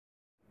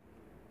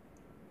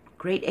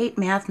Grade 8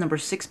 Math number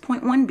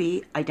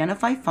 6.1b,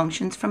 identify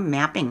functions from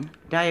mapping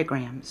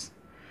diagrams.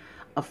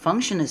 A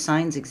function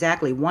assigns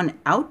exactly one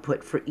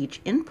output for each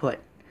input.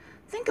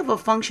 Think of a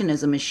function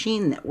as a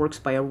machine that works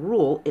by a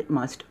rule it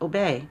must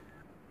obey.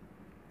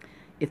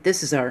 If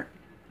this is our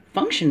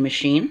function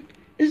machine,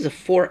 this is a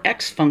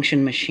 4x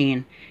function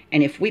machine.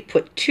 And if we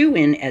put 2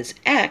 in as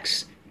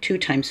x, 2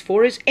 times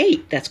 4 is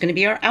 8. That's going to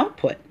be our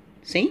output.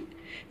 See?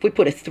 If we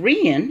put a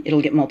 3 in,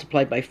 it'll get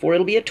multiplied by 4.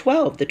 It'll be a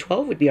 12. The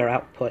 12 would be our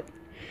output.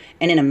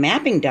 And in a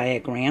mapping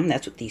diagram,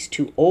 that's what these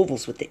two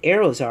ovals with the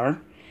arrows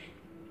are,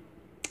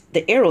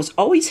 the arrows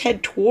always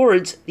head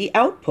towards the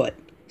output.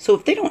 So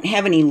if they don't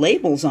have any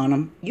labels on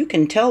them, you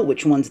can tell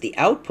which one's the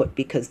output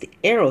because the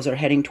arrows are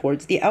heading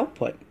towards the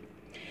output.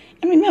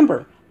 And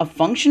remember, a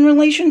function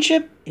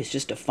relationship is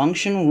just a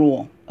function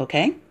rule,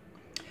 okay?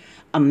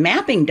 A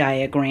mapping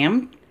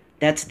diagram,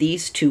 that's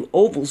these two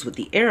ovals with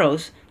the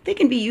arrows, they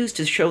can be used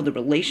to show the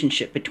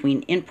relationship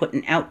between input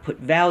and output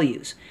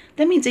values.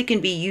 That means they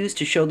can be used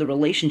to show the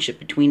relationship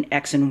between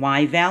x and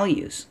y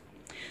values.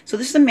 So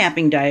this is a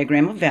mapping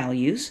diagram of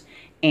values,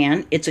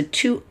 and it's a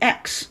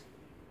 2x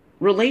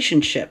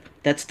relationship.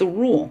 That's the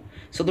rule.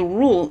 So the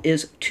rule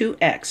is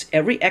 2x.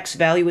 Every x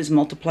value is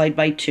multiplied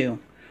by 2.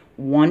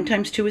 1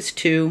 times 2 is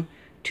 2.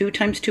 2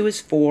 times 2 is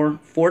 4.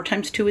 4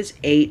 times 2 is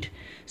 8.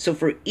 So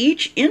for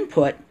each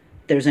input,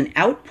 there's an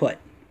output.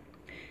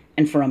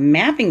 And for a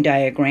mapping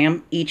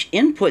diagram, each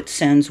input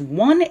sends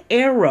one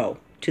arrow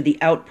to the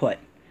output.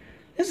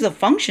 This is a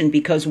function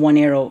because one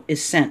arrow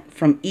is sent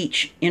from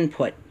each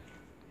input.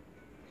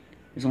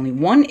 There's only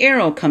one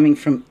arrow coming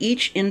from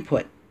each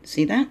input.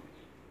 See that?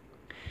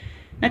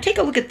 Now take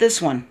a look at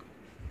this one.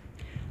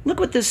 Look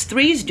what this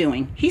 3 is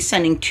doing. He's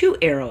sending 2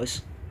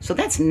 arrows. So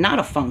that's not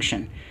a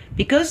function.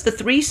 Because the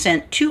 3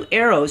 sent 2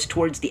 arrows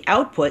towards the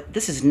output,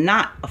 this is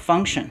not a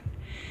function.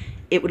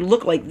 It would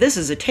look like this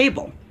is a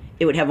table.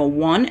 It would have a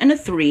 1 and a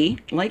 3,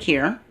 like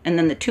here, and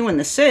then the 2 and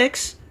the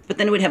 6, but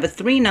then it would have a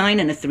 3, 9,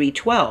 and a 3,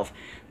 12.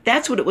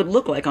 That's what it would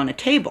look like on a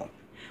table.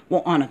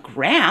 Well, on a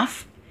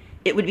graph,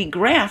 it would be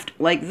graphed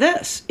like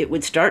this. It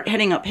would start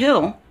heading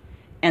uphill,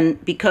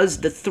 and because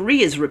the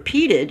 3 is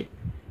repeated,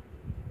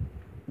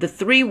 the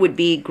 3 would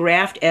be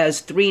graphed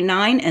as 3,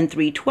 9, and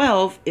 3,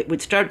 12. It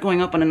would start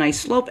going up on a nice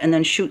slope and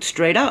then shoot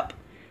straight up.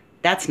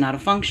 That's not a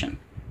function.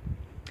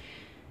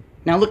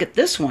 Now look at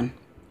this one.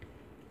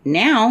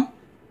 Now,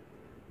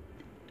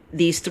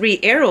 these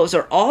 3 arrows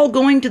are all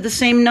going to the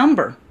same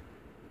number.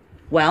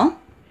 Well,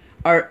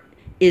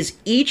 is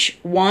each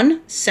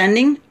one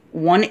sending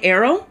one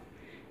arrow?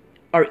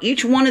 Are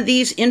each one of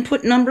these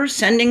input numbers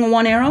sending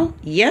one arrow?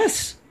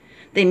 Yes.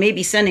 They may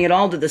be sending it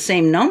all to the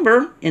same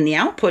number in the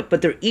output,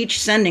 but they're each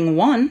sending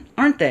one,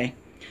 aren't they?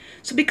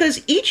 So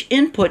because each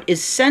input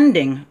is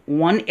sending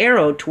one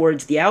arrow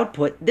towards the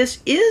output, this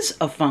is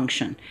a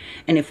function.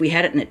 And if we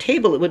had it in a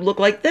table, it would look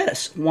like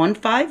this: 1,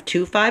 5,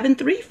 2, 5, and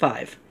 3,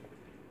 5.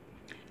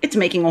 It's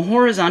making a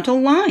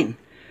horizontal line.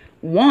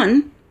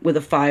 1 with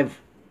a 5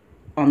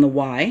 on the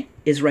y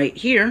is right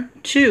here.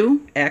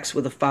 2x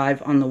with a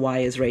 5 on the y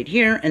is right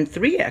here. And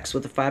 3x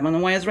with a 5 on the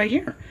y is right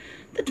here.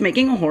 That's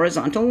making a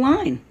horizontal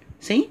line.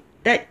 See?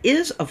 That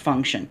is a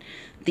function.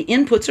 The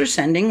inputs are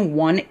sending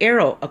one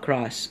arrow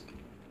across.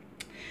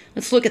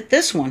 Let's look at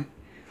this one.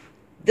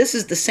 This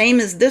is the same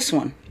as this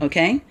one,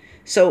 okay?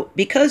 So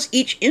because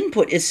each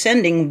input is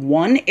sending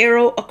one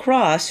arrow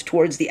across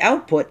towards the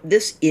output,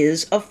 this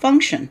is a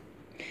function.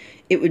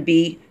 It would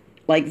be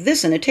like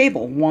this in a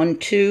table: 1,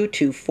 2,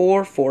 2,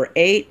 4, 4,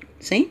 8.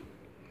 See?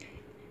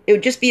 It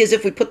would just be as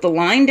if we put the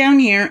line down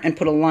here and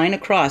put a line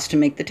across to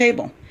make the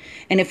table.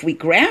 And if we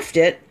graphed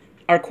it,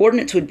 our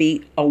coordinates would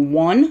be a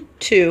 1,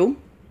 2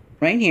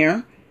 right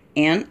here,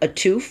 and a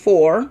 2,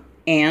 4,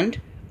 and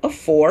a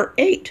 4,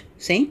 8.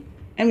 See?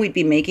 And we'd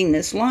be making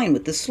this line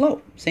with this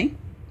slope. See?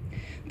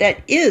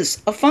 That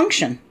is a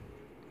function.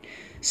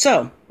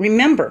 So,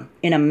 remember,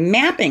 in a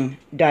mapping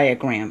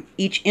diagram,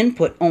 each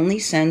input only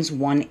sends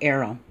one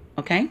arrow,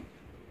 okay?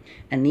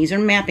 And these are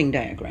mapping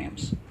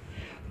diagrams.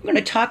 We're going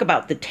to talk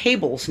about the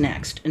tables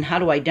next and how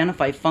to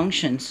identify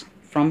functions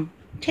from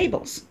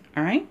tables,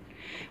 all right?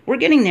 We're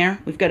getting there.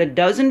 We've got a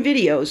dozen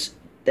videos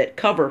that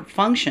cover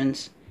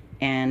functions,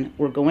 and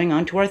we're going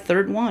on to our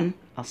third one.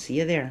 I'll see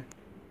you there.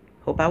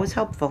 Hope I was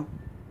helpful.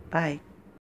 Bye.